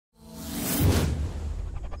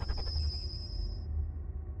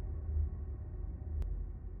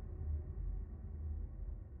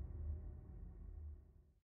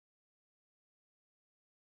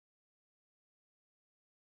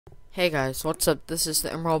Hey guys, what's up? This is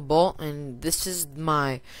the Emerald Bolt, and this is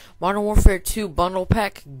my Modern Warfare 2 bundle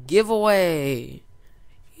pack giveaway.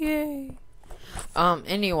 Yay!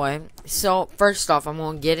 Anyway, so first off, I'm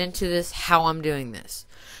gonna get into this how I'm doing this.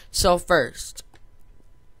 So first,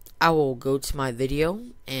 I will go to my video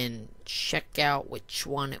and check out which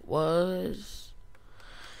one it was.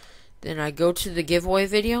 Then I go to the giveaway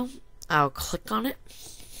video. I'll click on it.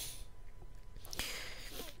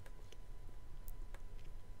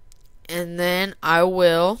 And then I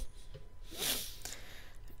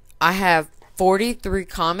have 43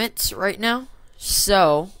 comments right now.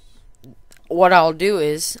 So what I'll do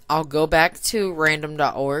is I'll go back to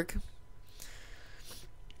random.org.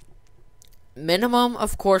 Minimum,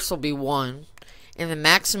 of course, will be 1. And the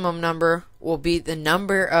maximum number will be the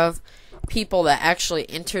number of people that actually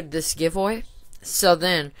entered this giveaway. So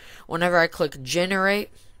then, whenever I click generate,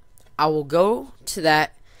 I will go to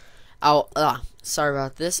that. Sorry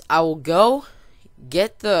about this. I will go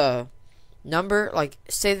get the number, like,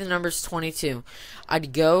 say the number's 22.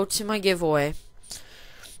 I'd go to my giveaway,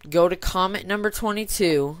 go to comment number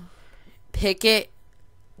 22, pick it,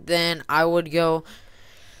 then I would go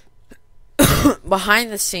behind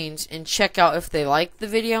the scenes and check out if they like the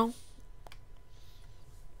video.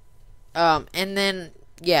 And then,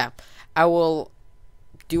 yeah, I will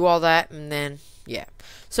do all that, and then, yeah.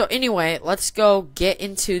 So anyway, let's go get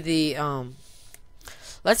into the,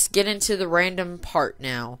 random part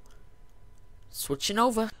now. Switching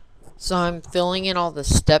over. So I'm filling in all the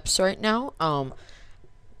steps right now.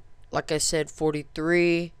 Like I said,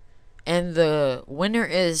 43. And the winner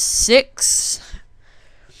is 6.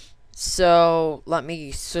 So let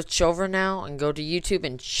me switch over now and go to YouTube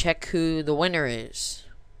and check who the winner is.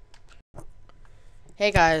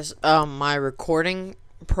 Hey guys, my recording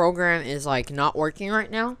program is like not working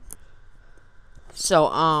right now.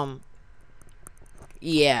 So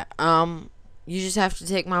yeah, you just have to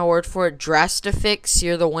take my word for it. Drastifix,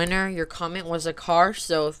 you're the winner. Your comment was a car,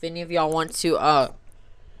 so if any of y'all want to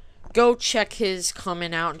go check his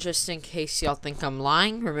comment out just in case y'all think I'm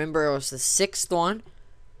lying. Remember, it was the 6th one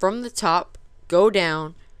from the top, go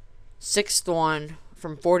down, 6th one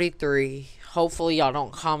from 43. Hopefully y'all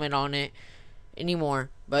don't comment on it anymore.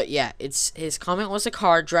 But yeah, his comment was a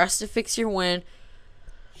car. Drastifix your win.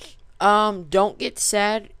 Don't get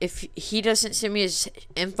sad if he doesn't send me his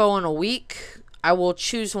info in a week. I will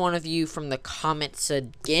choose one of you from the comments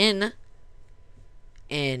again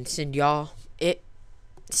and send y'all it.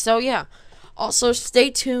 So yeah, also stay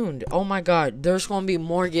tuned. Oh my god, there's gonna be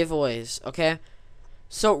more giveaways. Okay,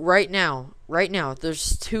 so right now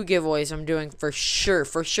there's 2 giveaways I'm doing for sure.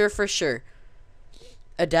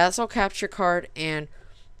 A Dazzle capture card and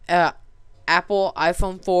Apple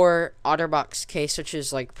iPhone 4 OtterBox case, which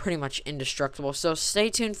is like pretty much indestructible. So stay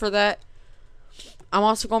tuned for that. I'm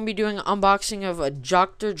also going to be doing an unboxing of a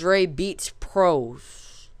Dr. Dre Beats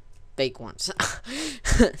Pros. Fake ones.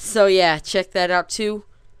 So yeah, check that out too.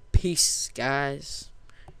 Peace, guys.